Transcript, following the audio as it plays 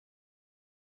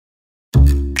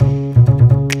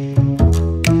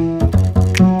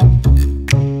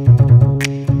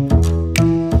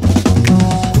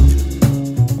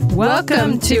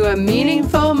Welcome to A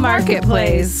Meaningful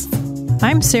Marketplace.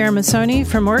 I'm Sarah Masoni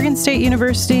from Oregon State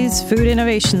University's Food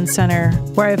Innovation Center,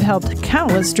 where I've helped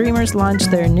countless dreamers launch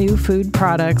their new food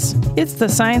products. It's the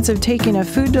science of taking a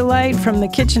food delight from the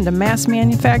kitchen to mass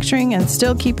manufacturing and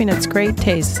still keeping its great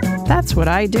taste. That's what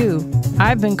I do.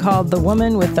 I've been called the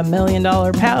woman with the $1 million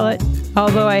palate,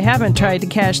 although I haven't tried to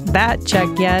cash that check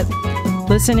yet.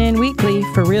 Listen in weekly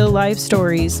for real-life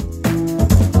stories.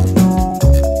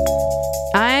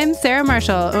 I'm Sarah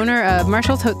Marshall, owner of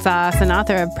Marshall's Hot Sauce and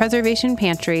author of Preservation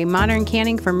Pantry, modern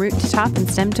canning from root to top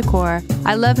and stem to core.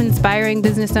 I love inspiring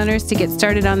business owners to get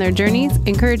started on their journeys,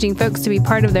 encouraging folks to be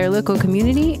part of their local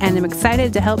community, and I'm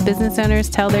excited to help business owners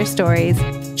tell their stories.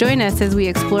 Join us as we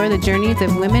explore the journeys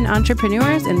of women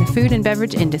entrepreneurs in the food and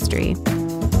beverage industry.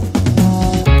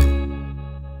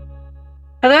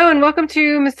 Hello and welcome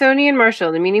to Masoni and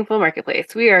Marshall, the Meaningful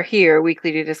Marketplace. We are here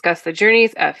weekly to discuss the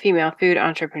journeys of female food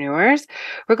entrepreneurs.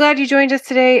 We're glad you joined us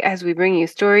today as we bring you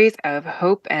stories of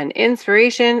hope and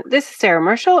inspiration. This is Sarah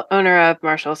Marshall, owner of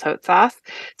Marshall's Hot Sauce.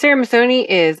 Sarah Masoni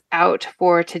is out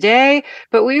for today,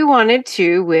 but we wanted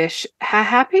to wish a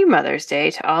happy Mother's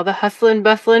Day to all the hustling,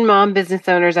 bustling mom business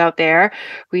owners out there.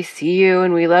 We see you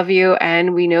and we love you,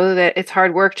 and we know that it's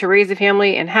hard work to raise a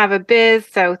family and have a biz,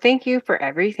 so thank you for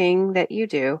everything that you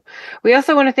do. We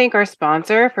also want to thank our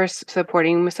sponsor for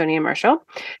supporting Masoni and Marshall.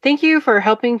 Thank you for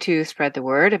helping to spread the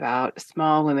word about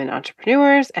small women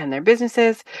entrepreneurs and their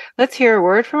businesses. Let's hear a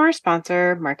word from our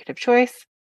sponsor, Market of Choice.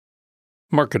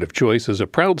 Market of Choice is a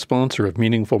proud sponsor of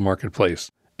Meaningful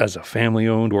Marketplace. As a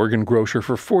family-owned Oregon grocer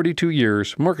for 42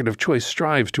 years, Market of Choice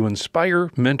strives to inspire,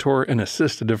 mentor, and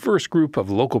assist a diverse group of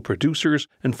local producers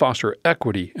and foster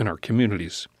equity in our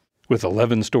communities. With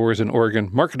 11 stores in Oregon,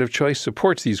 Market of Choice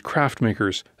supports these craft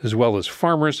makers, as well as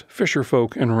farmers,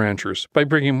 fisherfolk, and ranchers, by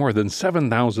bringing more than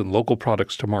 7,000 local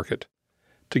products to market.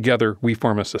 Together, we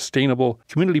form a sustainable,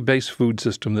 community-based food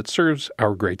system that serves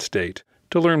our great state.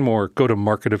 To learn more, go to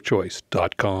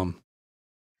marketofchoice.com.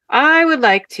 I would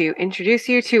like to introduce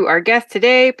you to our guest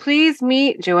today. Please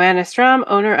meet Joanna Strahm,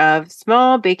 owner of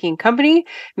Small Baking Company,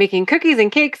 making cookies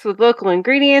and cakes with local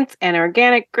ingredients and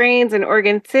organic grains in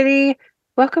Oregon City.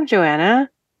 Welcome, Joanna.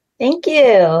 Thank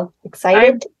you.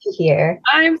 Excited to be here.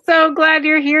 I'm so glad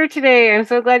you're here today. I'm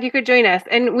so glad you could join us.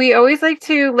 And we always like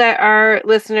to let our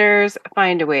listeners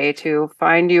find a way to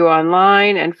find you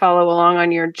online and follow along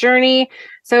on your journey.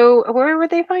 So where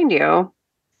would they find you?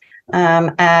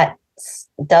 At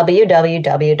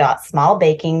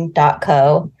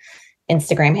www.smallbaking.co,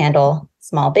 Instagram handle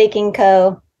Small Baking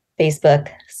Co, Facebook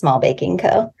Small Baking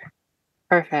Co.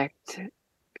 Perfect.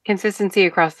 Consistency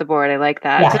across the board. I like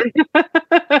that.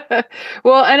 Yeah.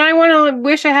 Well, and I want to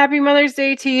wish a happy Mother's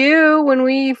Day to you. When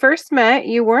we first met,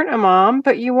 you weren't a mom,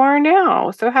 but you are now.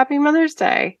 So happy Mother's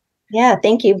Day. Yeah,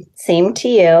 thank you. Same to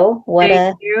you. What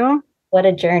a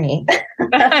journey.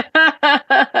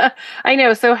 I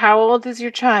know. So how old is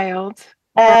your child?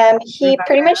 He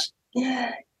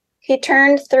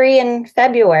turned 3 in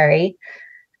February.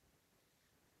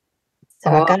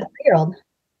 So I've got a 3-year-old.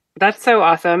 That's so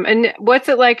awesome. And what's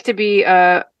it like to be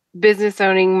a business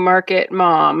owning market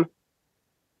mom?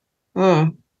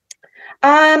 I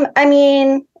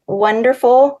mean,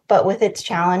 wonderful, but with its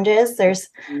challenges. There's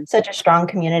such a strong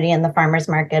community in the farmers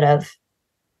market of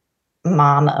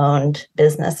mom-owned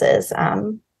businesses.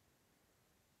 So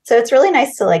it's really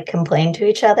nice to complain to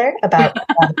each other about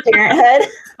parenthood,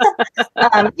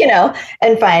 and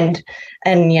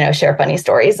share funny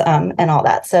stories and all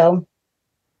that. So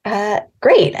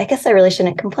great. I guess I really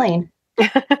shouldn't complain.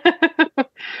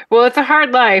 Well, it's a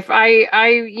hard life. I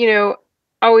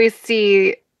always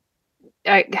see,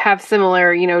 I have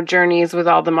similar, journeys with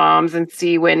all the moms and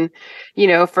see when,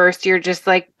 first you're just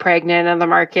pregnant on the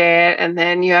market and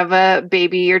then you have a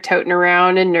baby you're toting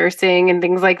around and nursing and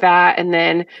things like that. And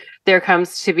then there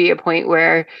comes to be a point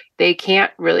where they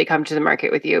can't really come to the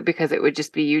market with you because it would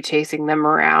just be you chasing them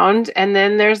around. And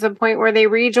then there's a point where they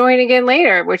rejoin again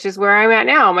later, which is where I'm at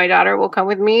now. My daughter will come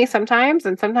with me sometimes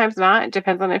and sometimes not. It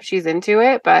depends on if she's into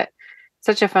it, but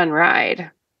such a fun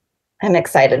ride. I'm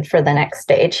excited for the next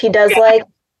stage. He does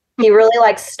he really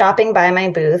likes stopping by my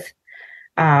booth,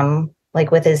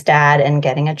 with his dad and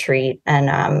getting a treat.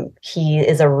 And he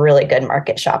is a really good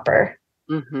market shopper.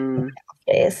 Mm-hmm.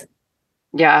 Days.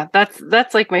 Yeah, that's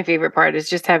my favorite part is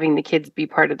just having the kids be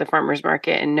part of the farmers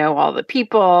market and know all the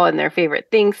people and their favorite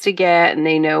things to get. And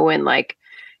they know when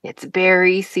it's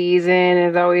berry season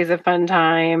is always a fun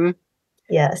time.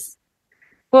 Yes.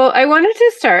 Well, I wanted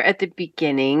to start at the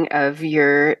beginning of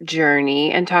your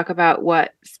journey and talk about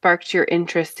what sparked your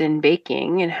interest in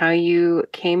baking and how you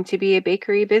came to be a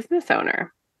bakery business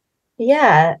owner.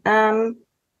 Yeah.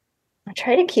 I'll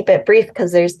try to keep it brief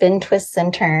because there's been twists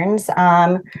and turns.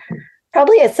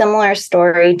 Probably a similar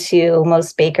story to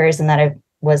most bakers in that I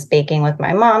was baking with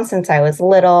my mom since I was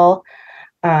little.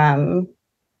 Um,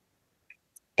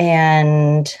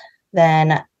 and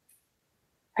then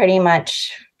pretty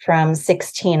much from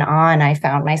 16 on, I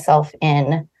found myself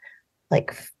in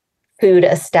like food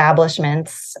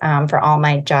establishments for all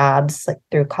my jobs, like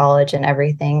through college and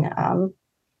everything.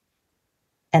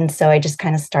 And so I just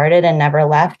kind of started and never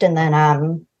left. And then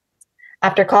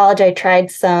after college, I tried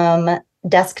some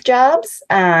desk jobs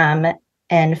and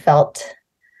felt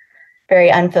very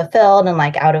unfulfilled and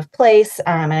like out of place.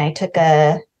 And I took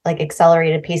a like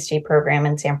accelerated pastry program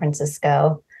in San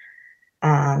Francisco.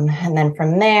 And then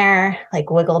from there, like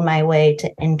wiggled my way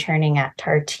to interning at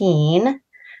Tartine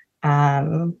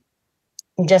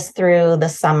just through the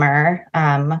summer,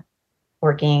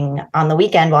 working on the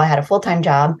weekend while I had a full-time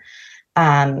job.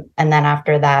 And then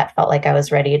after that, felt like I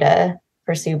was ready to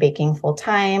pursue baking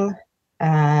full-time.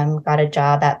 Got a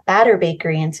job at Batter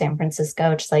Bakery in San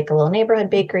Francisco, which is like a little neighborhood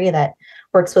bakery that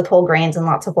works with whole grains and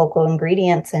lots of local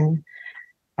ingredients. And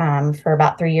for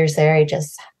about 3 years there, I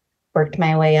just worked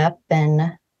my way up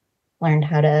and learned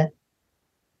how to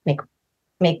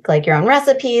make like your own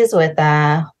recipes with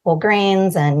whole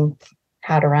grains and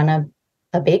how to run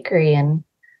a bakery, and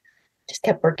just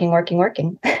kept working.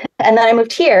 And then I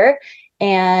moved here,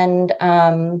 and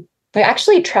I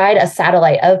actually tried a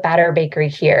satellite of Batter Bakery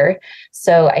here.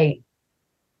 So I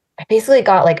basically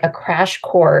got like a crash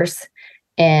course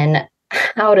in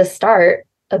how to start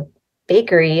a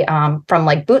bakery from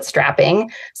like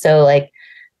bootstrapping. So like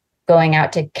going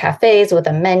out to cafes with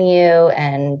a menu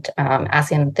and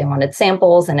asking if they wanted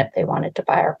samples and if they wanted to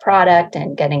buy our product,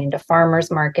 and getting into farmers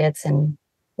markets and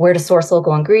where to source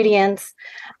local ingredients.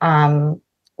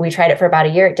 We tried it for about a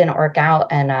year. It didn't work out.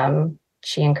 And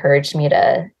she encouraged me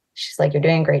she's like, "You're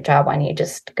doing a great job. Why don't you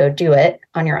just go do it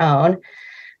on your own?"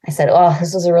 I said, "Oh,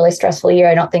 this was a really stressful year.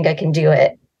 I don't think I can do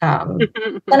it." And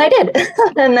I did.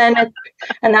 and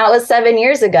that was 7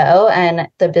 years ago. And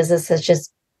the business has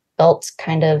just built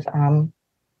kind of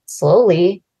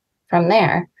slowly from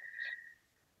there.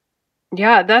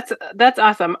 Yeah, that's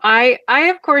awesome. I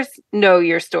of course know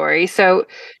your story, so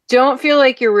don't feel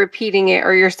like you're repeating it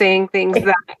or you're saying things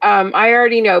that I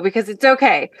already know, because it's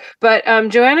okay. But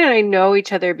Joanna and I know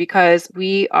each other because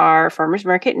we are farmers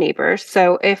market neighbors.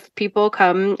 So if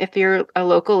you're a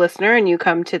local listener and you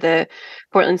come to the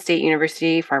Portland State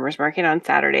University Farmers Market on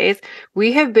Saturdays,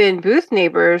 we have been booth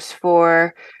neighbors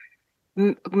for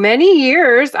many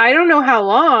years. I don't know how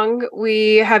long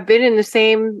we have been in the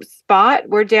same spot.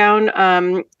 We're down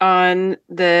on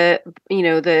the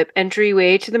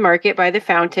entryway to the market by the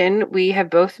fountain. We have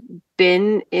both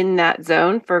been in that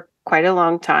zone for quite a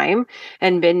long time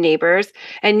and been neighbors.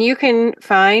 And you can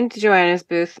find Joanna's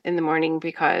booth in the morning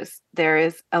because there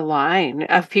is a line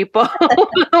of people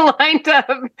lined up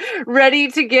ready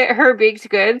to get her baked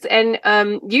goods. And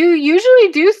you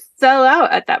usually do sell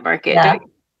out at that market, Yeah. don't you?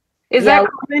 Is that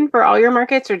common for all your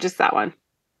markets or just that one?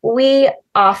 We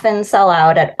often sell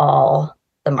out at all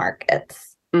the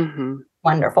markets. Mm-hmm.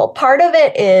 Wonderful. Part of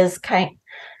it is I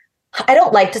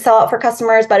don't like to sell out for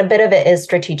customers, but a bit of it is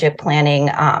strategic planning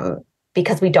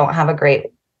because we don't have a great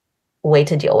way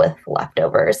to deal with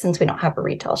leftovers since we don't have a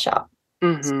retail shop.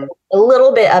 Mm-hmm. So a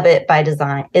little bit of it by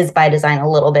design. A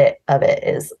little bit of it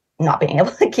is not being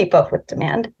able to keep up with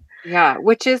demand. Yeah,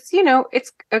 which is,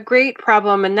 it's a great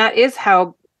problem. And that is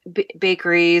how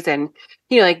bakeries and,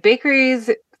 like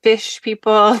bakeries, fish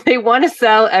people, they want to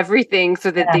sell everything so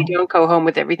that they don't go home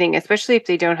with everything, especially if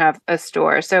they don't have a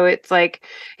store. So it's like,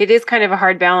 it is kind of a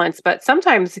hard balance, but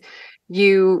sometimes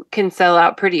you can sell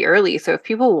out pretty early. So if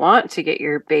people want to get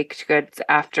your baked goods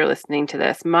after listening to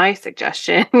this, my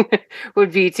suggestion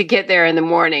would be to get there in the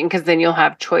morning, because then you'll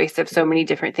have choice of so many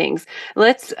different things.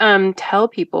 Let's tell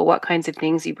people what kinds of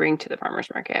things you bring to the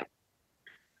farmers market.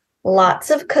 Lots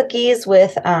of cookies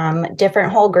with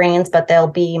different whole grains, but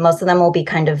most of them will be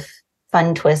kind of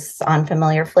fun twists on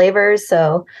familiar flavors.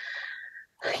 So,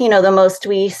 the most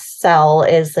we sell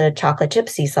is the chocolate chip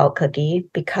sea salt cookie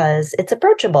because it's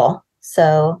approachable.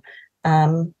 So,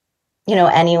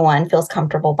 anyone feels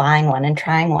comfortable buying one and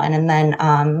trying one. And then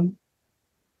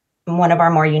one of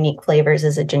our more unique flavors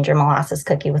is a ginger molasses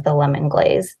cookie with a lemon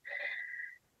glaze.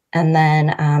 And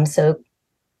then,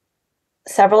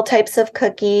 several types of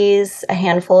cookies, a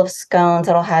handful of scones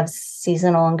that'll have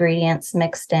seasonal ingredients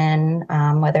mixed in,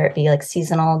 whether it be like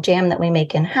seasonal jam that we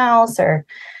make in-house, or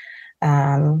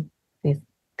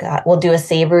we'll do a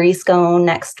savory scone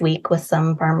next week with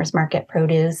some farmers market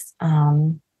produce,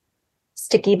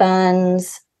 sticky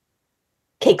buns,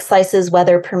 cake slices,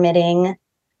 weather permitting.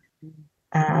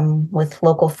 with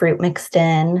local fruit mixed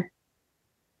in.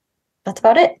 That's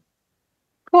about it.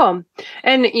 Cool.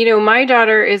 And, my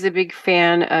daughter is a big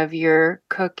fan of your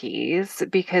cookies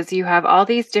because you have all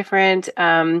these different,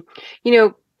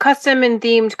 custom and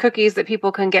themed cookies that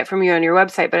people can get from you on your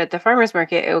website. But at the farmer's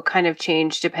market, it will kind of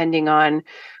change depending on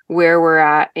where we're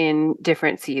at in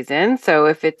different seasons. So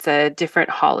if it's a different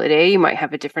holiday, you might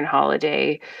have a different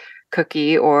holiday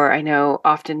cookie. Or I know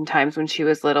oftentimes when she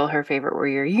was little, her favorite were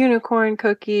your unicorn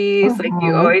cookies. Like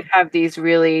you Mhm. always have these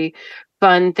really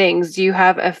fun things. Do you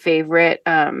have a favorite?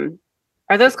 Are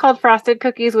those called frosted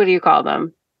cookies? What do you call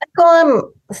them? I call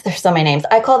them, there's so many names.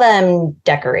 I call them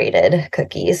decorated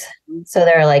cookies. So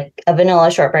they're like a vanilla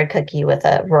shortbread cookie with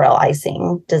a royal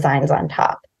icing designs on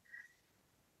top.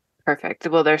 Perfect.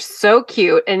 Well, they're so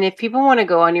cute. And if people want to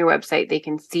go on your website, they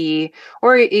can see,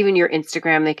 or even your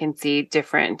Instagram, they can see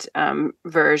different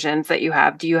versions that you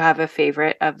have. Do you have a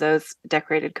favorite of those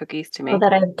decorated cookies to So make?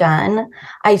 that I've done.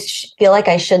 Feel like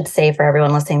I should say for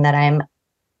everyone listening that I'm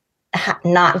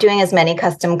not doing as many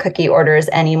custom cookie orders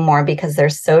anymore because they're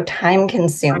so time I'm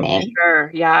consuming. sure.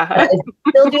 But Yeah. I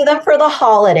still do them for the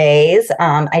holidays.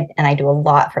 I do a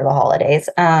lot for the holidays.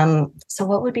 So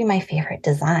what would be my favorite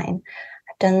design?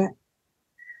 I've done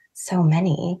so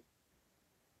many.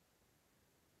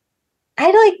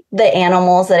 I like the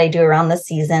animals that I do around the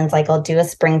seasons. Like I'll do a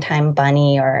springtime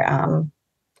bunny or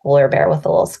polar bear with a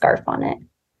little scarf on it.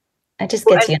 It just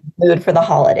gets you in the mood for the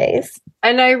holidays.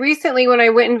 And I recently, when I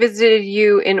went and visited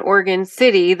you in Oregon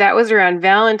City, that was around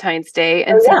Valentine's Day.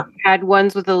 And Oh so yeah. you had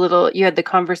ones with you had the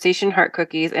conversation heart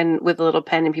cookies and with a little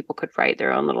pen, and people could write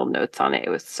their own little notes on it. It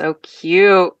was so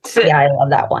cute. Yeah, I love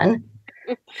that one.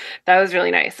 That was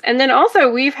really nice. And then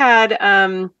also we've had,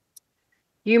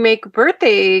 you make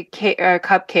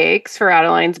cupcakes for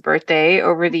Adeline's birthday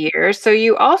over the years. So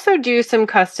you also do some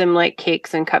custom like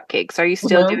cakes and cupcakes. Are you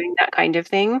still Mhm. doing that kind of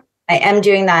thing? I am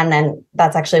doing that, and then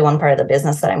that's actually one part of the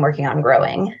business that I'm working on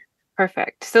growing.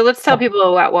 Perfect. So let's tell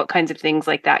people about what kinds of things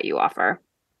like that you offer.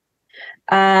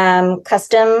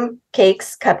 Custom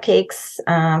cakes, cupcakes,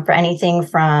 for anything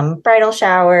from bridal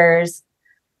showers,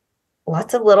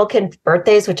 lots of little kids'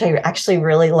 birthdays, which I actually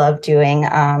really love doing,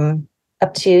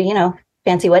 up to,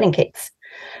 fancy wedding cakes.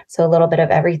 So a little bit of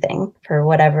everything for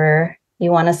whatever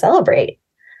you want to celebrate.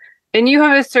 And you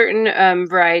have a certain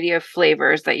variety of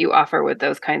flavors that you offer with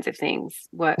those kinds of things.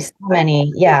 What? So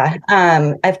many. Yeah.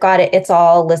 I've got it. It's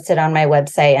all listed on my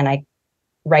website, and I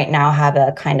right now have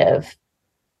a kind of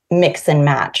mix and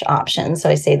match option. So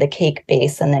I say the cake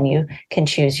base, and then you can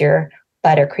choose your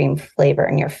buttercream flavor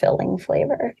and your filling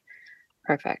flavor.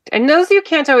 Perfect. And those you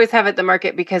can't always have at the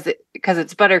market because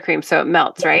it's buttercream, so it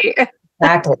melts, right?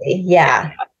 Exactly.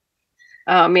 Yeah.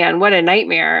 Oh man, what a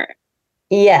nightmare.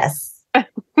 Yes.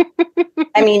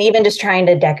 I mean, even just trying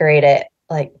to decorate it,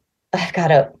 like I've got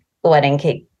a wedding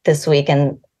cake this week,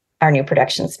 and our new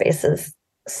production space is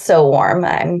so warm.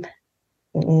 I'm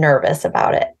nervous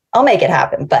about it. I'll make it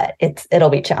happen, but it'll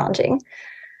be challenging.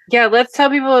 Yeah, let's tell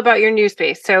people about your new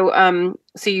space. So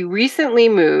you recently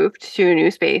moved to a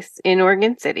new space in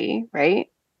Oregon City, right?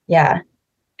 Yeah.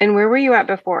 And where were you at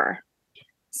before?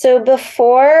 So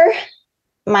before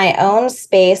my own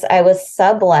space, I was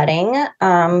subletting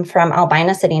from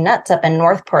Albina City Nuts up in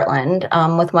North Portland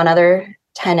with one other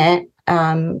tenant.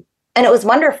 And it was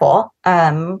wonderful.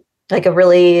 Like a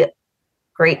really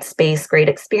great space, great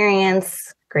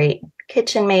experience, great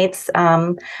kitchen mates.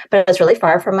 But it was really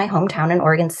far from my hometown in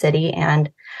Oregon City.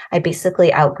 And I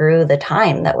basically outgrew the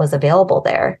time that was available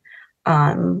there.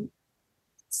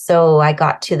 So I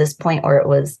got to this point where it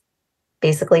was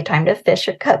basically time to fish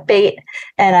or cut bait.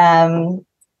 And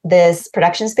this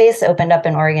production space opened up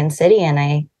in Oregon City, and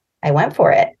I went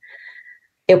for it.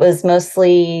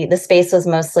 The space was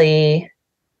mostly,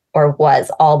 or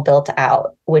was all built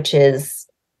out, which is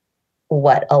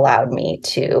what allowed me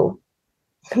to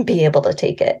be able to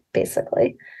take it,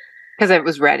 basically. Because it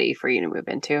was ready for you to move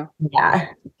into. Yeah,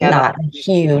 Yeah, not a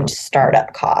huge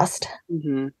startup cost.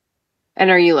 mm-hmm. And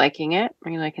are you liking it?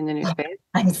 Are you liking the new space?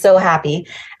 I'm so happy.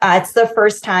 It's the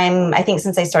first time, I think,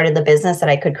 since I started the business that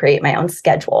I could create my own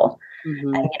schedule.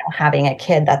 Mm-hmm. And, having a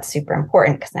kid, that's super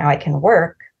important because now I can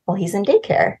work while he's in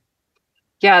daycare.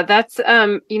 Yeah, that's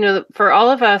for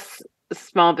all of us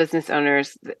small business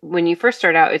owners, when you first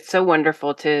start out, it's so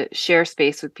wonderful to share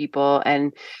space with people,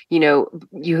 and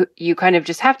you kind of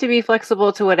just have to be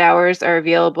flexible to what hours are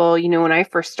available. When I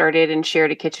first started and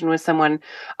shared a kitchen with someone,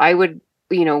 I would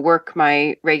work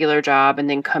my regular job and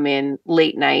then come in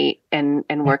late night and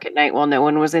work at night while no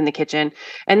one was in the kitchen.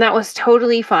 And that was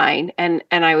totally fine. And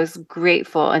I was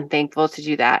grateful and thankful to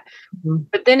do that. Mhm.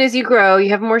 But then as you grow, you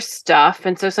have more stuff.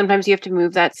 And so sometimes you have to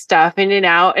move that stuff in and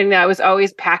out. And I was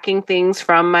always packing things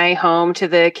from my home to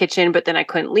the kitchen, but then I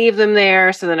couldn't leave them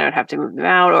there. So then I would have to move them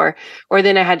out, or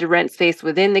then I had to rent space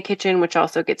within the kitchen, which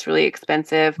also gets really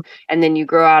expensive. And then you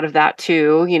grow out of that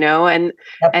too, and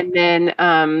Yep. and then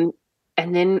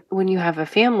and then when you have a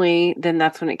family, then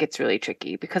that's when it gets really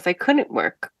tricky because I couldn't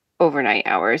work overnight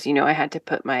hours. I had to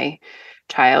put my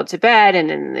child to bed. And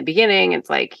in the beginning, it's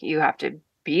like you have to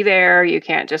be there. You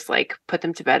can't just like put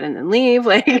them to bed and then leave.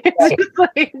 Like it's Right. just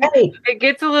like Right. it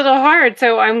gets a little hard.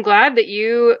 So I'm glad that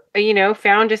you,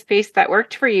 found a space that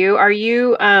worked for you. Are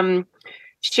you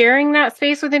sharing that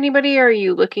space with anybody, or are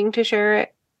you looking to share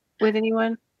it with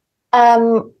anyone?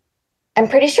 Um, I'm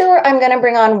pretty sure I'm going to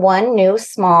bring on one new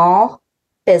small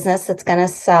business that's going to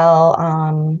sell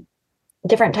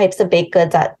different types of baked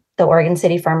goods at the Oregon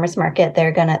City Farmers Market.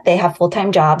 They have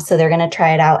full-time jobs, so they're going to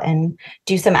try it out and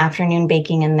do some afternoon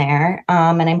baking in there.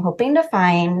 And I'm hoping to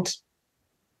find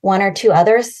one or two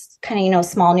others, kind of,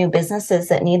 small new businesses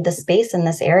that need the space in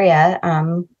this area.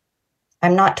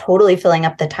 I'm not totally filling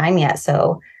up the time yet,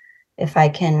 so if I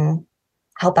can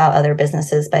help out other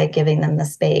businesses by giving them the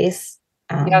space,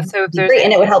 Yeah. So if be there's great.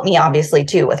 And it would help me obviously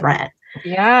too with rent.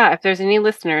 if there's any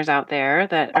listeners out there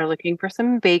that are looking for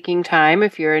some baking time,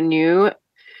 if you're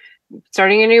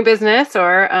starting a new business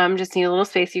or just need a little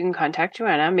space, you can contact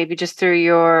Joanna, maybe just through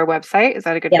your website. Is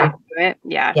that a good way Yeah. to do it?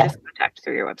 Yeah, Yeah. just contact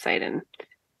through your website and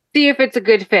see if it's a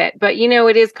good fit. But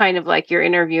it is kind of like you're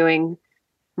interviewing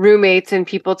roommates and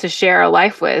people to share a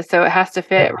life with, so it has to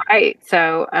fit right.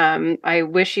 So I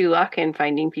wish you luck in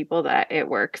finding people that it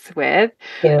works with.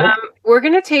 You. We're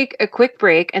going to take a quick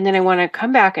break, and then I want to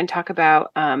come back and talk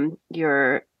about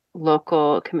your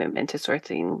local commitment to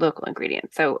sourcing local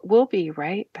ingredients. So we'll be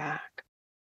right back.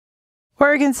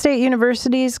 Oregon State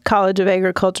University's College of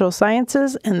Agricultural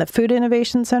Sciences and the Food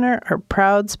Innovation Center are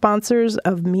proud sponsors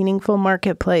of Meaningful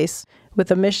Marketplace. With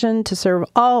a mission to serve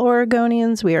all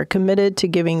Oregonians, we are committed to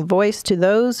giving voice to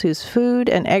those whose food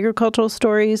and agricultural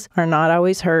stories are not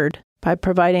always heard. By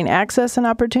providing access and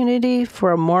opportunity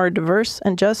for a more diverse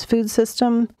and just food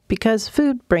system, because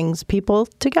food brings people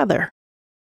together.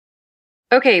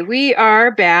 Okay, we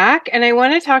are back, and I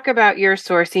want to talk about your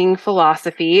sourcing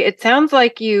philosophy. It sounds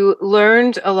like you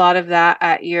learned a lot of that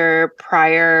at your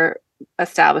prior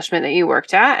establishment that you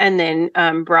worked at, and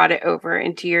then brought it over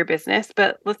into your business.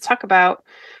 But let's talk about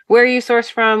where you source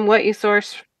from, what you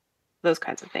source, those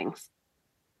kinds of things.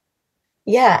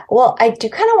 Yeah. Well, I do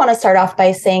kind of want to start off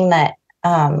by saying that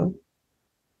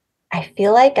I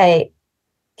feel like I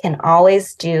can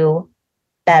always do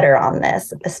better on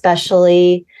this,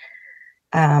 especially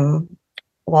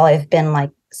while I've been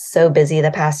like so busy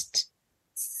the past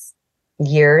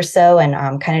year or so, and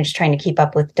kind of just trying to keep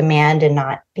up with demand and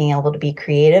not being able to be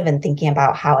creative and thinking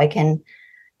about how I can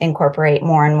incorporate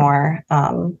more and more,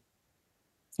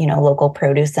 local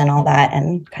produce and all that,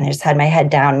 and kind of just had my head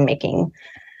down and making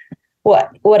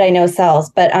what I know sells.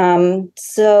 But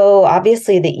so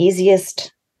obviously the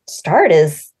easiest start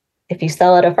is if you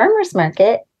sell at a farmer's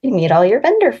market, you meet all your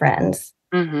vendor friends.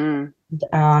 Mm-hmm.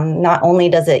 Not only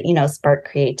does it, spark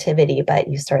creativity, but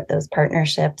you start those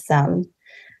partnerships, and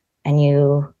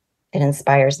it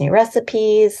inspires new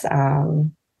recipes.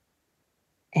 And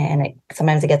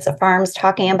sometimes it gets the farms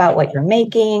talking about what you're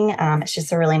making. It's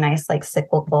just a really nice, like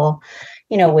cyclical,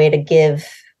 way to give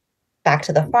back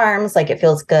to the farms. Like it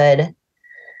feels good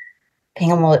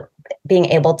being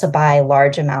able to buy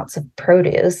large amounts of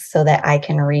produce so that I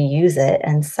can reuse it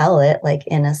and sell it like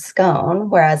in a scone.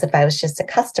 Whereas if I was just a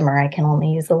customer, I can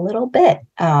only use a little bit.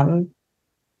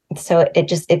 So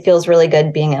it feels really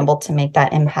good being able to make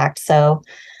that impact. So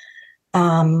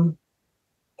I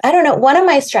don't know. One of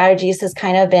my strategies has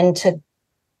kind of been to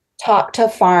talk to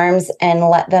farms and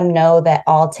let them know that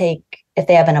if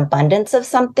they have an abundance of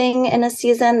something in a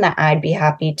season, that I'd be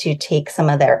happy to take some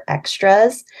of their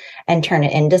extras and turn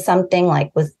it into something.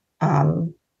 Like with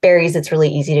berries, it's really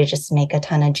easy to just make a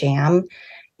ton of jam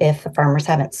if the farmers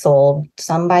haven't sold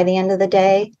some by the end of the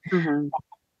day. Mm-hmm.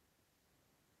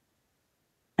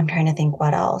 I'm trying to think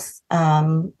what else.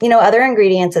 Other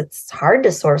ingredients, it's hard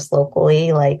to source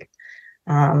locally. Like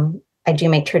I do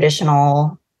make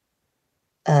traditional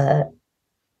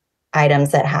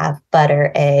items that have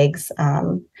butter, eggs. I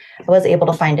was able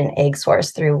to find an egg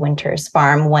source through Winter's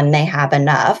Farm when they have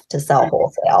enough to sell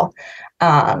wholesale.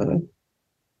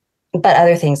 But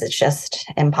other things, it's just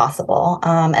impossible.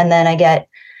 And then I get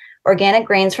organic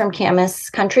grains from Camas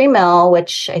Country Mill,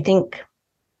 which I think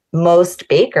most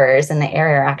bakers in the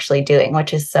area are actually doing,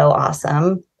 which is so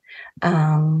awesome.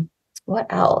 What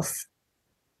else?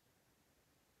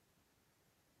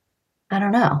 I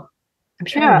don't know. I'm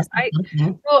sure I'm Yeah, missing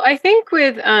something. well, I think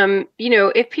with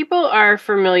if people are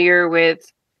familiar with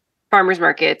farmers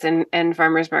markets and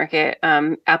farmers market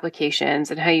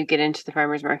applications and how you get into the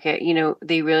farmers market,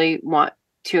 they really want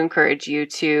to encourage you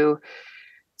to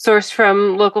source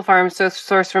from local farms, so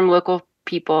source from local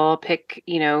people, pick,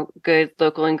 good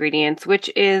local ingredients,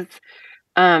 which is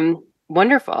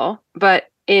wonderful. But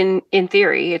in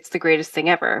theory, it's the greatest thing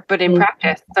ever. But in Mhm.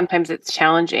 practice, sometimes it's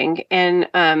challenging. And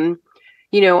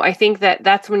I think that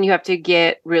that's when you have to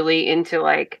get really into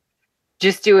like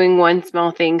just doing one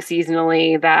small thing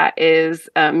seasonally that is,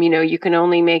 you can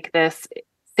only make this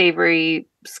savory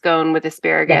scone with Yeah.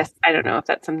 asparagus. I don't know if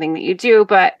that's something that you do,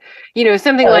 but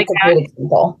something Oh, like that's a that. great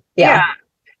example. Yeah. Yeah.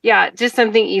 Yeah, just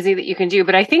something easy that you can do.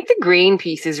 But I think the grain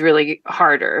piece is really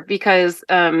harder because,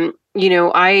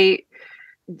 I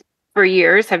for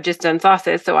years have just done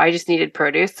sauces, so I just needed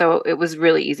produce. So it was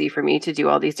really easy for me to do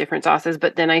all these different sauces.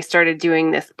 But then I started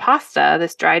doing this pasta,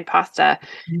 this dried pasta,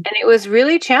 and it was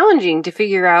really challenging to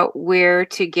figure out where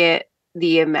to get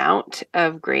the amount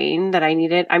of grain that I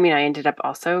needed. I mean, I ended up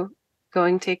also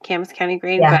going to Camas County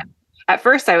Grain, Yeah. but at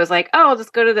first I was like, oh, I'll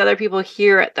just go to the other people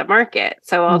here at the market.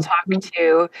 So I'll talk Mhm.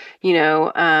 to, you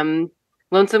know,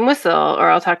 Lonesome Whistle, or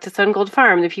I'll talk to Sun Gold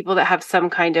Farm, the people that have some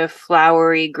kind of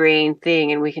flowery grain thing,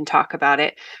 and we can talk about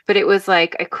it. But it was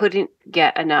like I couldn't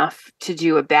get enough to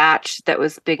do a batch that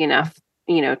was big enough,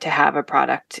 to have a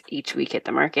product each week at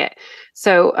the market.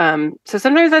 So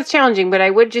sometimes that's challenging, but I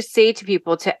would just say to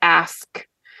people to ask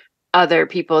other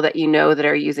people that that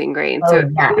are using grain. So if Oh,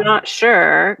 yeah. you're not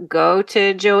sure, go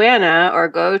to Joanna or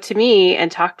go to me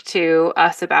and talk to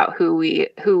us about who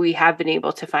we have been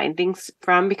able to find things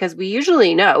from, because we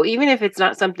usually know, even if it's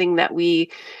not something that we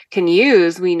can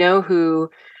use, we know who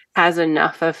has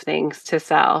enough of things to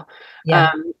sell.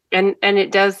 Yeah. And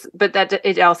it does, but that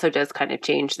it also does kind of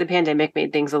change. The pandemic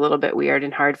made things a little bit weird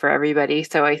and hard for everybody.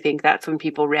 So I think that's when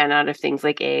people ran out of things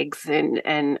like eggs and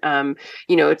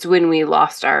it's when we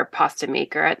lost our pasta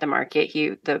maker at the market.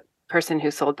 The person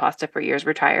who sold pasta for years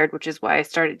retired, which is why I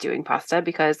started doing pasta,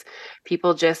 because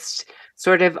people just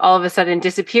sort of all of a sudden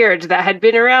disappeared that had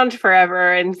been around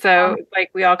forever. And so like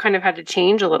we all kind of had to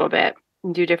change a little bit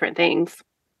and do different things.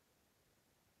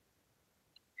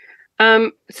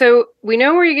 So we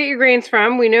know where you get your grains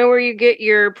from, we know where you get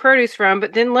your produce from,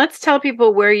 but then let's tell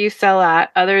people where you sell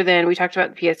at, other than we talked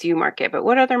about the PSU market, but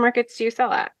what other markets do you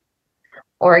sell at?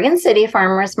 Oregon City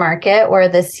Farmers Market, where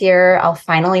this year I'll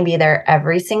finally be there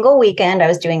every single weekend. I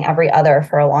was doing every other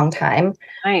for a long time.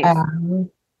 Nice. Um,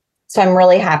 so I'm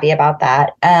really happy about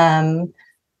that.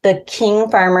 The King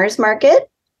Farmers Market,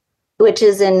 which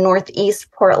is in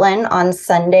Northeast Portland on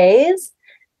Sundays.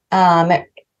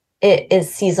 It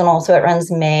is seasonal, so it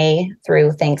runs May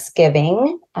through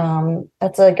Thanksgiving.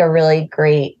 That's like a really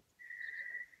great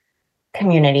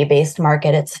community-based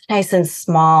market. It's nice and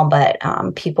small, but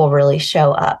people really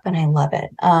show up, and I love it.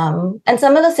 And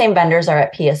some of the same vendors are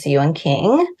at PSU and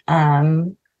King.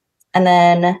 And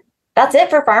then that's it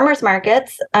for farmers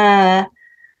markets. And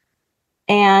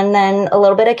then a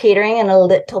little bit of catering and a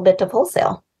little bit of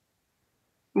wholesale.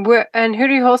 And who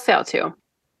do you wholesale to?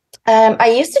 I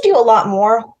used to do a lot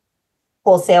more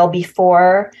wholesale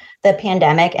before the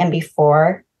pandemic and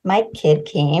before my kid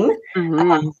came.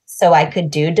 Mm-hmm. So I could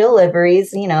do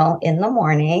deliveries, in the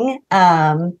morning.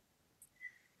 And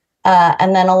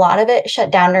then a lot of it shut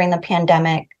down during the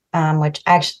pandemic, which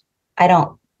actually I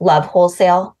don't love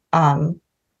wholesale.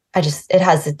 It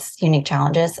has its unique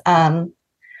challenges. And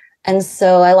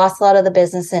so I lost a lot of the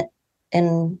business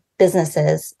in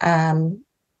businesses.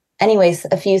 Anyways,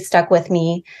 a few stuck with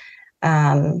me.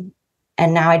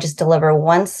 And now I just deliver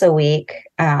once a week.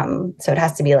 So it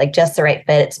has to be like just the right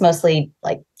fit. It's mostly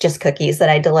like just cookies that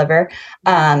I deliver.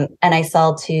 And I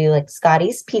sell to like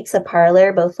Scotty's Pizza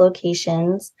Parlor, both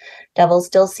locations, Devil's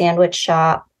Dill Sandwich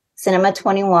Shop, Cinema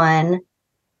 21. And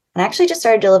I actually just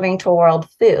started delivering to World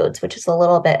Foods, which is a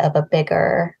little bit of a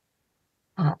bigger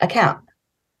account.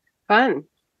 Fun.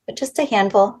 But just a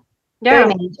handful. Yeah. Very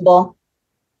manageable.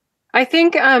 I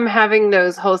think having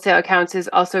those wholesale accounts is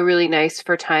also really nice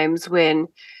for times when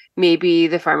maybe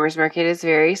the farmers market is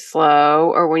very slow,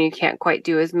 or when you can't quite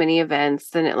do as many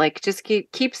events. Then it like just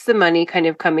keeps the money kind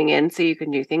of coming in, so you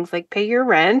can do things like pay your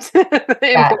rent,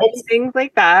 Yeah, important things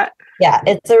like that. yeah,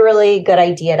 it's a really good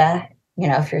idea to,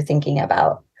 if you're thinking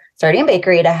about starting a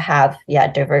bakery, to have,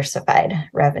 diversified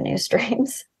revenue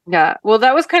streams. Yeah. Well,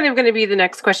 that was kind of going to be the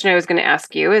next question I was going to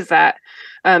ask you is that,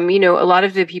 a lot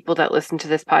of the people that listen to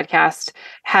this podcast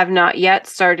have not yet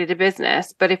started a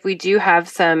business. But if we do have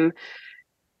some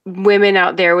women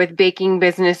out there with baking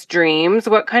business dreams,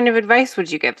 what kind of advice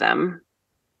would you give them?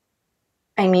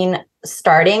 I mean,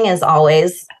 starting is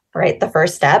always right. The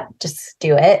first step, just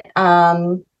do it. I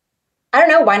don't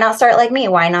know. Why not start like me?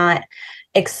 Why not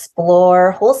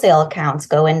explore wholesale accounts?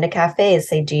 Go into cafes.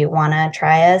 Say, do you want to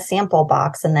try a sample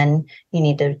box? And then you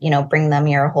need to, bring them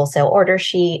your wholesale order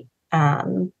sheet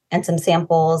and some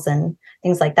samples and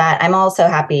things like that. I'm also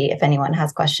happy if anyone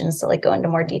has questions to like go into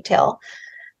more detail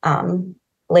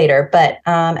later. But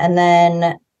and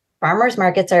then farmers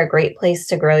markets are a great place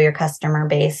to grow your customer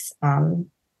base.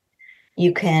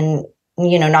 You can,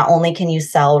 not only can you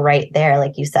sell right there,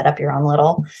 like you set up your own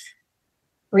little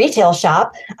retail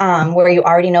shop where you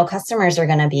already know customers are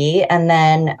going to be. And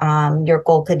then your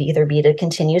goal could either be to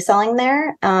continue selling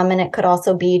there. And it could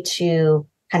also be to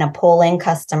kind of pull in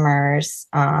customers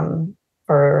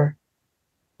for,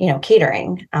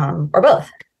 catering or both.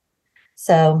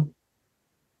 So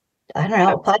I don't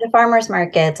know, apply to farmers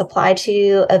markets, apply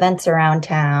to events around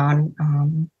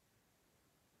town.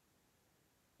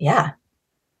 Yeah.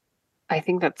 I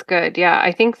think that's good. Yeah.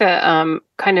 I think that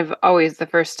kind of always the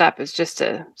first step is just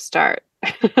to start.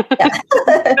 Yeah.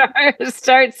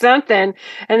 Start something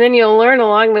and then you'll learn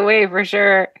along the way for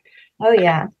sure. Oh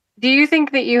yeah. Do you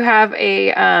think that you have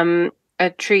a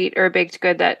treat or a baked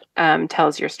good that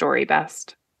tells your story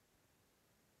best?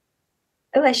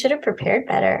 Oh, I should have prepared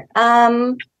better.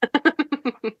 I'll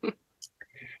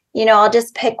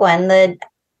just pick one. The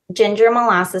ginger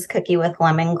molasses cookie with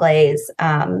lemon glaze.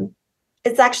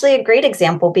 It's actually a great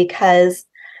example because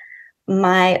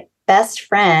my best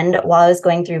friend, while I was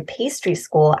going through pastry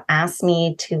school, asked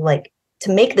me to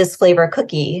make this flavor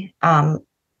cookie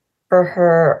for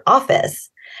her office.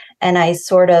 And I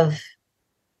sort of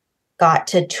got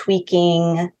to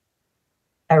tweaking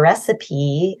a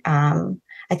recipe. I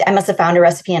must have found a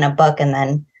recipe in a book. And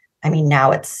then,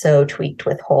 now it's so tweaked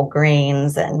with whole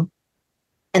grains and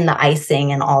the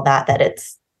icing and all that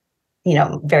it's,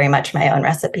 very much my own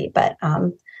recipe. But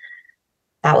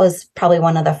that was probably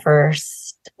one of the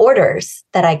first orders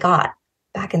that I got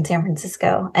back in San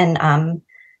Francisco. And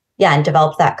and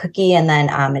developed that cookie. And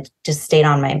then it just stayed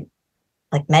on my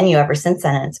menu ever since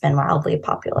then. And it's been wildly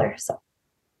popular. So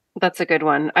that's a good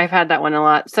one. I've had that one a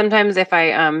lot. Sometimes if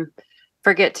I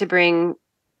forget to bring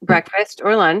breakfast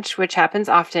or lunch, which happens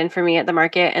often for me at the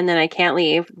market, and then I can't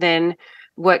leave, then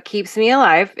what keeps me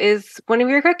alive is one of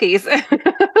your cookies.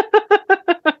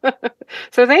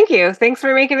 So thank you. Thanks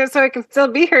for making it so I can still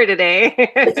be here today.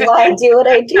 that's why I do what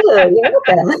I do. You're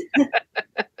welcome.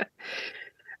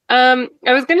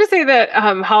 I was going to say that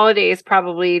holidays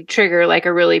probably trigger like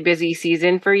a really busy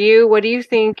season for you. What do you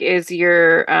think is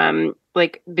your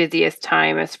busiest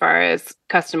time as far as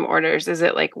custom orders? Is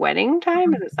it like wedding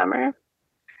time in the summer?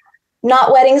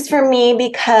 Not weddings for me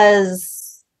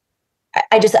because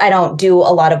I don't do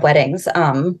a lot of weddings.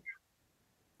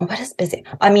 What is busy?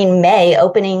 May,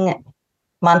 opening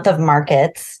month of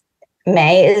markets.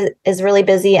 May is really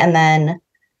busy. And then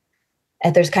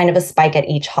there's kind of a spike at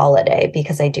each holiday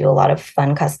because I do a lot of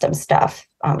fun custom stuff,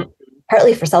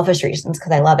 partly for selfish reasons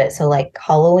because I love it. So like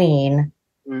Halloween,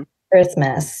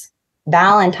 Christmas,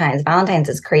 Valentine's. Valentine's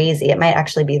is crazy. It might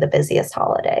actually be the busiest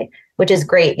holiday, which is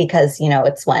great because,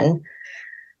 it's when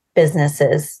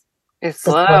businesses it's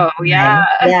slow. Yeah.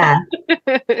 Yeah.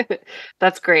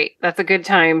 That's great. That's a good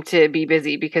time to be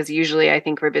busy because usually I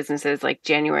think for businesses like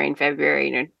January and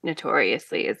February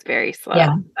notoriously is very slow.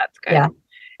 Yeah. That's good. Yeah.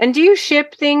 And do you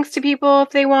ship things to people if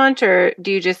they want, or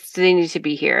do they need to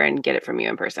be here and get it from you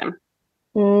in person?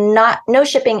 No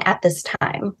shipping at this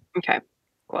time. Okay,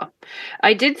 cool.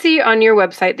 I did see on your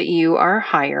website that you are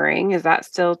hiring. Is that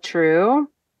still true?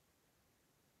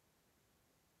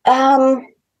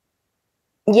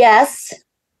 Yes.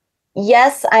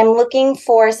 Yes, I'm looking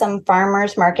for some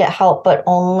farmers market help, but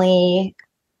only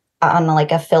on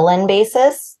a fill-in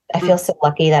basis. I feel so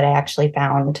lucky that I actually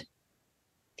found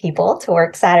people to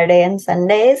work Saturday and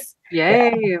Sundays.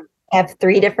 Yay. I have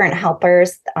 3 different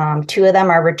helpers. 2 of them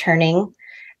are returning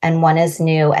and 1 is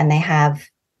new, and they have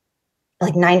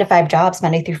 9 to 5 jobs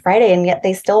Monday through Friday, and yet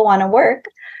they still want to work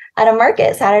at a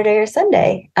market Saturday or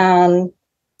Sunday. But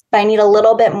I need a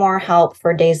little bit more help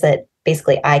for days that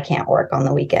basically I can't work on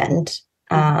the weekend.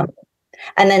 And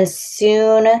then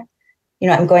soon,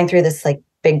 I'm going through this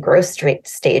big growth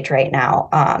stage right now.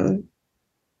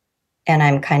 And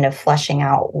I'm kind of fleshing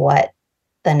out what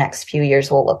the next few years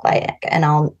will look like. And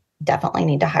I'll definitely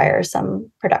need to hire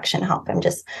some production help. I'm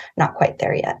just not quite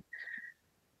there yet.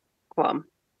 Cool.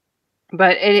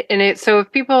 So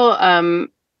if people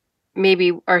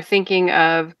maybe are thinking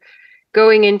of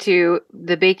going into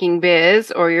the baking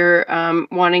biz, or you're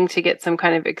wanting to get some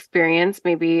kind of experience,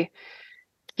 maybe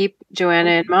keep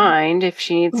Joanna in mind. If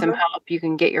she needs some Mhm. help, you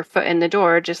can get your foot in the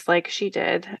door just like she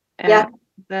did Yeah. at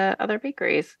the other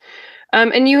bakeries.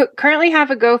 And you currently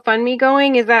have a GoFundMe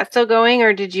going. Is that still going,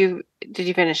 or did you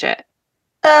finish it?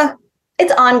 Uh,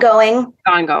 it's ongoing.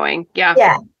 Ongoing. Yeah.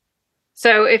 Yeah.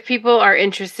 So if people are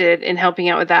interested in helping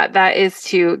out with that, that is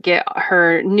to get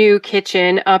her new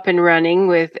kitchen up and running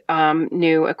with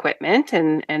new equipment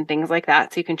and things like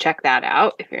that. So you can check that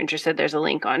out if you're interested. There's a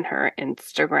link on her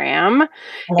Instagram.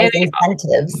 And And there's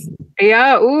incentives.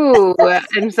 yeah, ooh,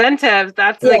 incentives.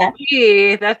 That's the Yeah.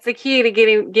 key. That's the key to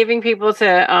giving people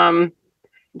to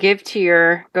give to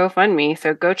your GoFundMe.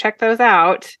 So go check those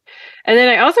out. And then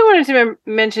I also wanted to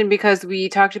mention, because we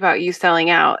talked about you selling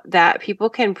out, that people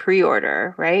can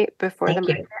pre-order, right? Before the Thank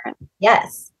you. market.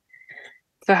 Yes.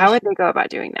 So how would they go about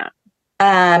doing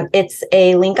that? It's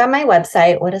a link on my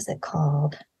website. What is it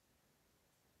called?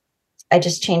 I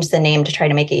just changed the name to try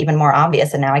to make it even more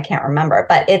obvious, and now I can't remember.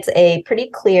 But it's a pretty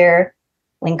clear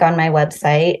link on my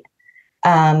website.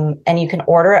 And you can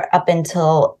order up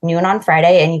until noon on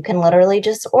Friday, and you can literally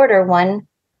just order one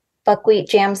buckwheat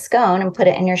jam scone and put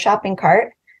it in your shopping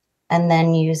cart. And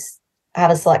then you have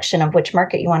a selection of which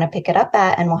market you want to pick it up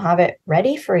at, and we'll have it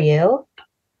ready for you.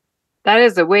 That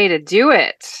is the way to do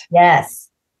it.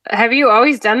 Yes. Have you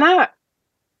always done that?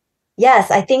 Yes.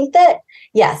 I think that,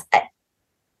 yes,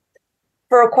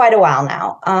 for quite a while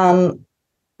now.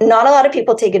 Not a lot of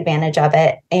people take advantage of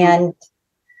it. And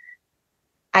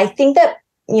I think that,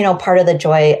 part of the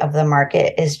joy of the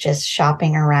market is just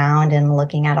shopping around and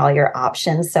looking at all your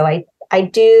options. So I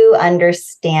do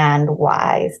understand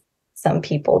why some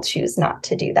people choose not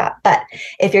to do that. But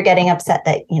if you're getting upset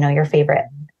that, your favorite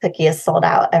cookie is sold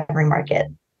out every market,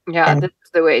 Yeah, then this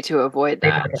is the way to avoid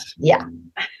that. yeah.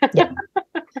 Yeah.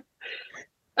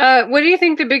 What do you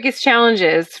think the biggest challenge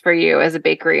is for you as a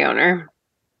bakery owner?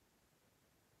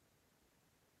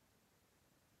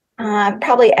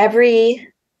 Probably every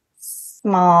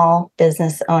small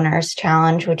business owner's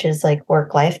challenge, which is like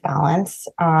work-life balance.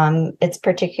 It's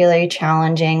particularly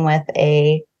challenging with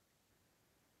a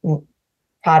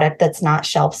product that's not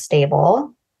shelf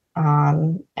stable,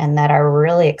 and that are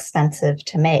really expensive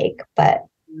to make, but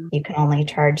you can only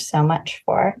charge so much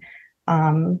for.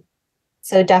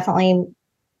 So definitely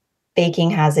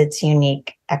baking has its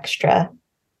unique extra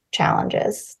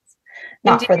challenges,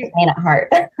 not for the faint at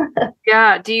heart.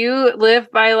 Yeah. Do you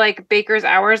live by like baker's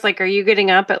hours? Like, are you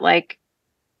getting up at like,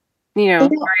 3 or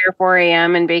 4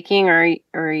 a.m. and baking, or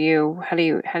are you, how do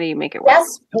you make it work?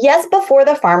 Yes, before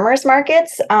the farmers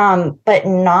markets, but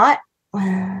not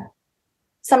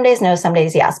some days no, some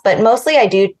days yes. But mostly I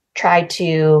do try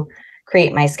to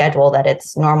create my schedule that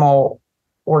it's normal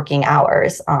working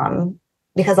hours,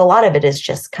 because a lot of it is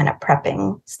just kind of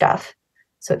prepping stuff.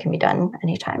 So it can be done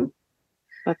anytime.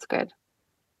 That's good.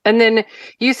 And then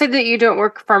you said that you don't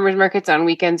work farmers markets on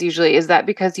weekends usually. Is that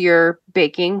because you're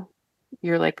baking?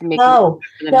 You're like making. No,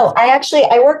 I've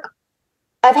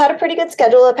had a pretty good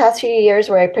schedule the past few years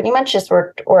where I pretty much just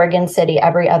worked Oregon City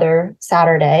every other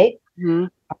Saturday.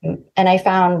 Mm-hmm. And I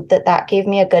found that gave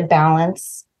me a good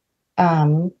balance.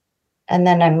 And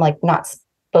then I'm like not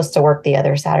supposed to work the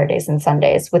other Saturdays and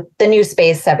Sundays. With the new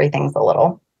space, everything's a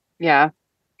little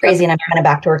crazy, and I'm kind of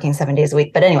back to working 7 days a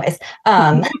week. But anyways,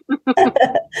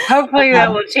 hopefully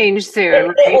that will change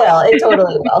soon. It will. It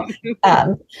totally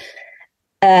will.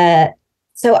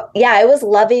 So yeah, I was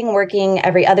loving working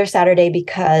every other Saturday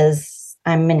because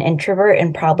I'm an introvert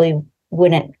and probably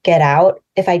wouldn't get out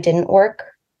if I didn't work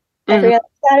every other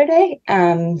Saturday.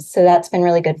 So that's been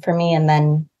really good for me. And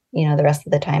then, the rest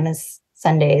of the time is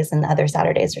Sundays, and the other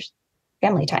Saturdays are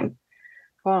family time.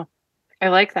 Cool. I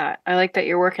like that. I like that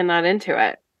you're working that into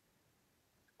it.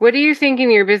 What do you think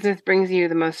in your business brings you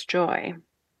the most joy?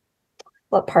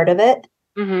 What part of it?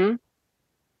 Mm-hmm.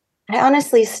 I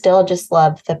honestly still just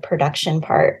love the production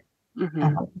part.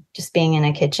 Mm-hmm. Just being in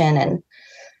a kitchen and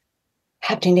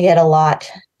having to get a lot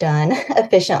done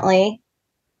efficiently.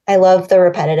 I love the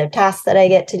repetitive tasks that I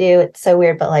get to do. It's so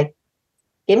weird, but like,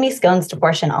 give me scones to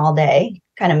portion all day,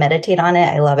 kind of meditate on it.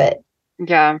 I love it.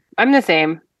 Yeah, I'm the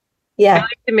same. Yeah. I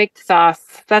like to make the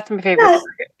sauce. That's my favorite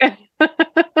part.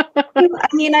 I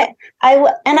mean,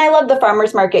 I love the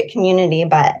farmers market community,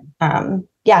 but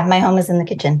yeah, my home is in the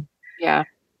kitchen. Yeah,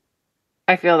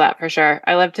 I feel that for sure.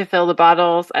 I love to fill the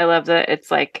bottles. I love that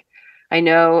it's like, I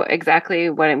know exactly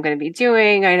what I'm going to be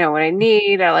doing. I know what I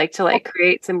need. I like to like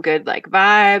create some good like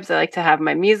vibes. I like to have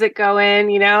my music going,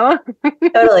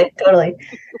 Totally.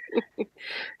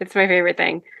 It's my favorite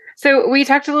thing. So we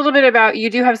talked a little bit about you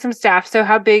do have some staff. So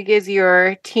how big is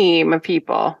your team of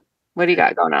people? What do you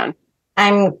got going on?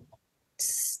 I'm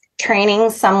training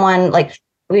someone, like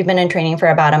we've been in training for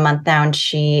about a month now, and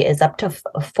she is up to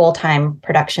full-time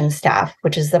production staff,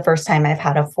 which is the first time I've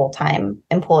had a full-time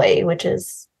employee, which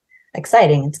is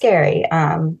exciting and scary.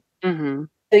 Mm-hmm.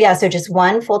 So yeah, so just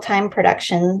one full-time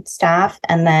production staff,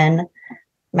 and then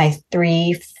my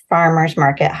 3 farmers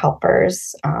market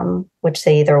helpers, which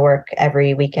they either work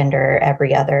every weekend or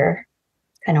every other,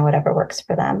 kind of whatever works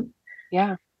for them.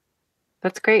 Yeah,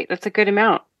 that's great. That's a good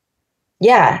amount.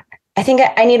 Yeah, I think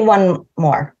I need one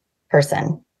more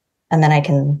person, and then I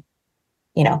can,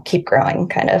 keep growing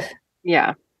kind of.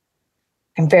 Yeah.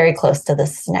 I'm very close to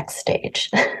this next stage.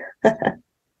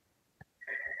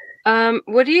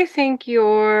 What do you think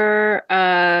your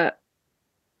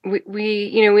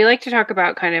we like to talk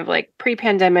about kind of like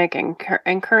pre-pandemic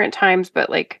and current times, but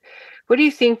like, what do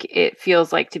you think it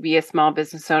feels like to be a small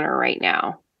business owner right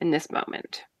now in this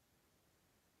moment?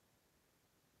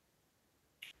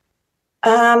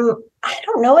 I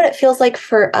don't know what it feels like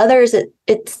for others.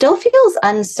 It still feels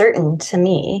uncertain to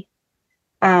me.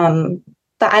 But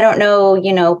I don't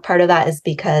know, part of that is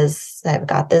because I've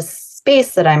got this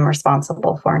space that I'm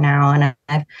responsible for now, and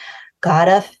I've got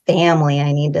a family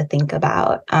I need to think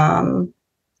about. But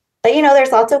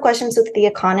there's lots of questions with the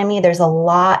economy. There's a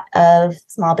lot of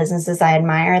small businesses I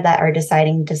admire that are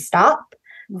deciding to stop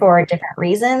for different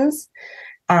reasons.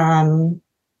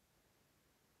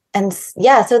 And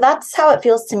yeah, so that's how it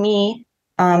feels to me.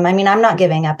 I mean, I'm not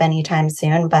giving up anytime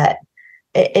soon, but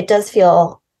it does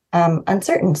feel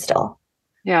uncertain still.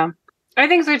 Yeah, I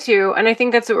think so too. And I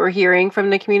think that's what we're hearing from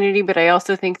the community. But I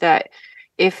also think that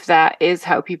if that is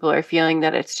how people are feeling,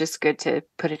 that it's just good to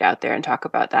put it out there and talk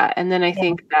about that. And then I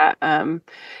think that,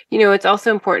 it's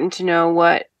also important to know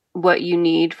what you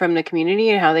need from the community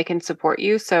and how they can support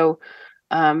you. So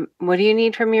what do you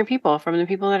need from your people, from the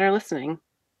people that are listening?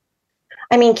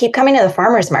 I mean, keep coming to the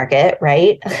farmer's market,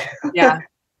 right? Yeah.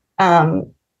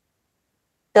 Go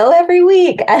every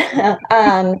week.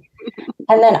 And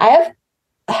then I have,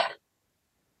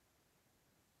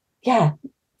 yeah,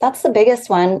 that's the biggest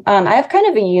one. I have kind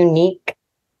of a unique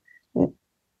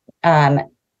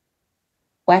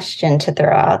question to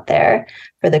throw out there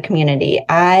for the community.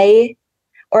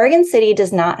 Oregon City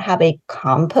does not have a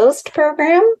compost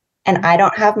program, and I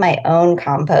don't have my own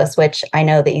compost, which I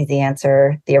know the easy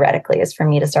answer theoretically is for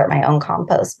me to start my own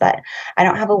compost, but I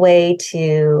don't have a way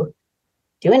to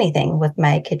do anything with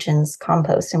my kitchen's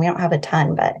compost, and we don't have a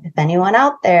ton. But if anyone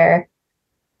out there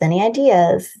has any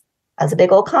ideas, has a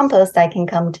big old compost I can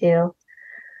come to.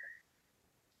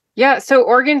 Yeah. So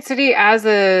Oregon City as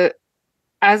a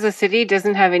city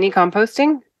doesn't have any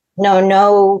composting?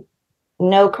 No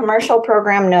commercial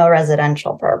program, no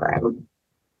residential program.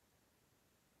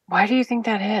 Why do you think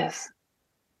that is?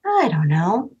 I don't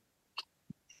know.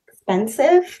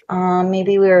 Expensive.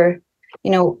 Maybe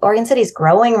Oregon City's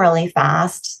growing really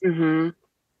fast. Mm-hmm.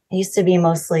 It used to be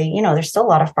mostly, there's still a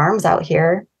lot of farms out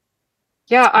here.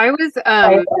 Yeah, I was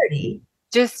Priority.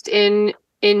 just in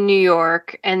New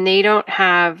York, and they don't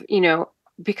have,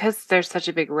 because there's such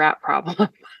a big rat problem.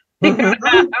 They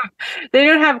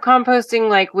don't have composting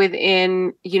like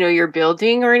within, your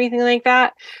building or anything like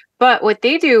that. But what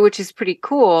they do, which is pretty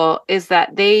cool, is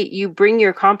that you bring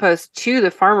your compost to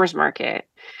the farmer's market,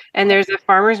 and there's a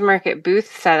farmer's market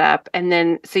booth set up. And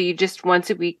then, so you just once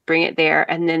a week bring it there,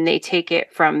 and then they take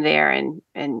it from there and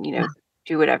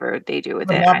do whatever they do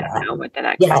with it. I don't know what the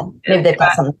next. Yeah, maybe they've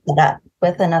got something set up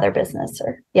with another business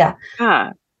or yeah.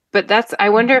 But I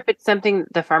wonder if it's something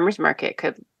the farmer's market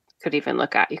could even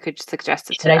look at. You could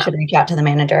suggest it to them. I should reach out to the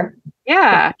manager.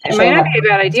 Yeah, it might not be a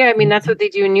bad idea. I mean, that's what they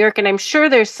do in New York, and I'm sure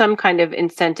there's some kind of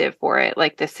incentive for it,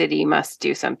 like the city must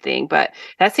do something, but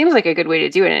that seems like a good way to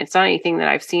do it, and it's not anything that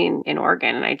I've seen in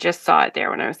Oregon, and I just saw it there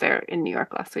when I was there in New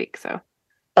York last week, so.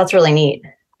 That's really neat.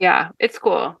 Yeah, it's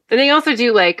cool. And they also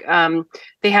do like,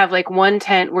 they have like one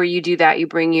tent where you do that, you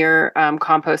bring your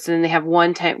compost, and then they have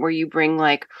one tent where you bring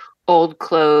like old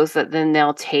clothes that then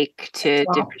they'll take to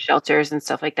different shelters and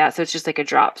stuff like that. So it's just like a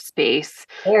drop space.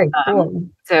 Very cool.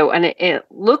 So, and it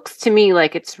looks to me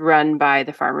like it's run by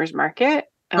the farmer's market,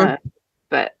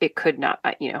 but it could not,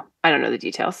 I don't know the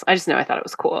details. I just know I thought it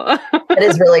was cool. It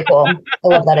is really cool. I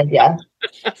love that idea.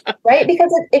 Right?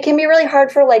 Because it can be really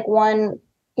hard for like one,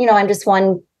 I'm just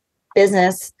one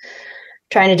business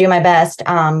trying to do my best.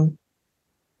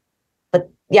 But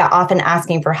yeah, often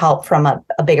asking for help from a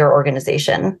bigger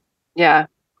organization. Yeah,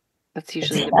 that's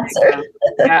usually the answer.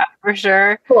 Yeah, for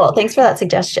sure. Cool. Thanks for that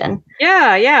suggestion.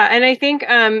 Yeah. And I think,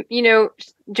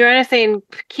 Joanna's saying,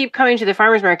 keep coming to the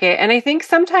farmer's market. And I think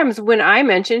sometimes when I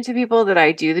mention to people that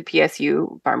I do the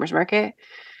PSU farmer's market,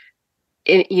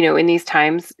 in these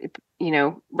times,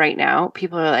 right now,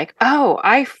 people are like, oh,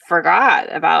 I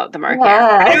forgot about the market.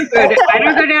 Yeah. I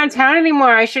don't go downtown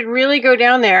anymore. I should really go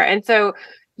down there. And so,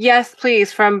 yes,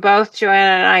 please, from both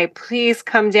Joanna and I, please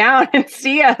come down and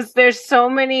see us. There's so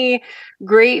many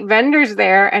great vendors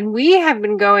there, and we have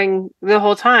been going the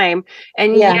whole time.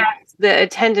 And Yeah. yes, the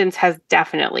attendance has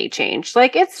definitely changed.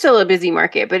 Like, it's still a busy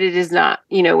market, but it is not,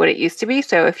 what it used to be.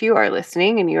 So if you are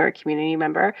listening and you're a community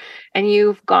member and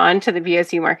you've gone to the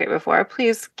PSU market before,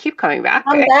 please keep coming back.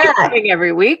 Come back. Keep coming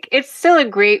every week. It's still a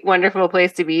great, wonderful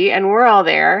place to be. And we're all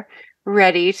there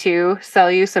ready to sell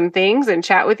you some things and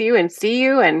chat with you and see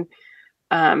you. And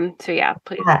so yeah,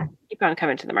 please keep on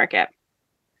coming to the market.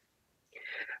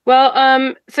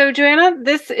 Well, so Joanna,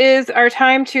 this is our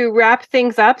time to wrap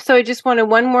things up. So I just want to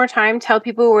one more time tell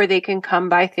people where they can come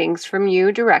buy things from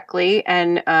you directly.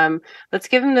 And let's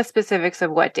give them the specifics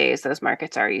of what days those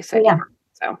markets are. You said,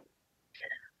 so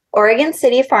Oregon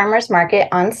City Farmers Market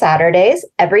on Saturdays,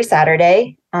 every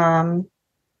Saturday, throughout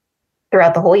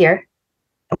the whole year.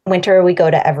 Winter, we go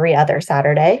to every other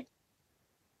Saturday.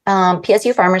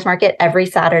 PSU Farmers Market every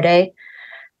Saturday,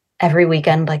 every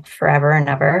weekend, like forever and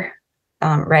ever.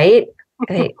 Right?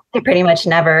 They pretty much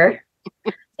never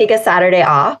take a Saturday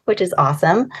off, which is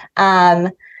awesome.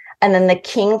 And then the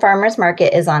King Farmers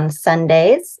Market is on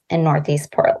Sundays in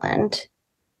Northeast Portland.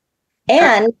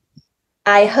 And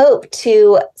I hope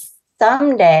to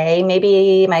someday,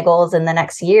 maybe my goal is in the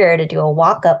next year, to do a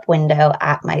walk-up window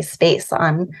at my space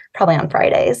probably on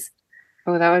Fridays.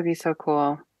 Oh, that would be so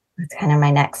cool. That's kind of my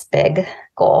next big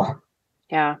goal.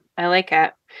 Yeah, I like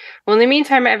it. Well, in the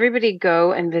meantime, everybody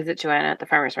go and visit Joanna at the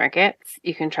farmer's market.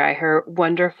 You can try her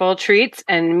wonderful treats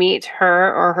and meet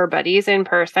her or her buddies in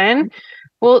person.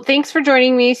 Well, thanks for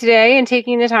joining me today and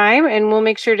taking the time. And we'll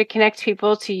make sure to connect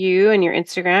people to you and your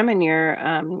Instagram and your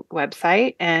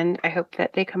website. And I hope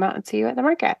that they come out and see you at the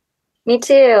market. Me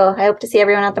too. I hope to see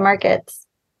everyone at the markets.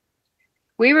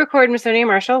 We record Missoni and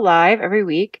Marshall live every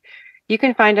week. You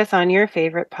can find us on your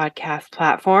favorite podcast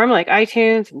platform like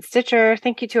iTunes and Stitcher.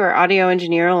 Thank you to our audio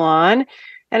engineer, Lon,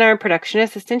 and our production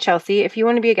assistant, Chelsea. If you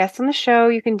want to be a guest on the show,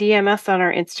 you can DM us on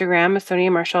our Instagram, Missoni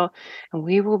and Marshall, and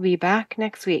we will be back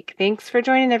next week. Thanks for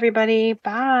joining, everybody.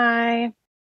 Bye.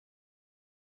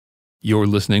 You're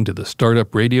listening to the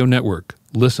Startup Radio Network.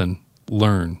 Listen,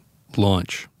 learn,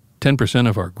 launch. 10%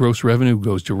 of our gross revenue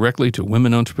goes directly to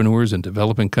women entrepreneurs in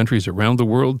developing countries around the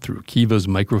world through Kiva's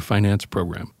microfinance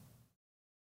program.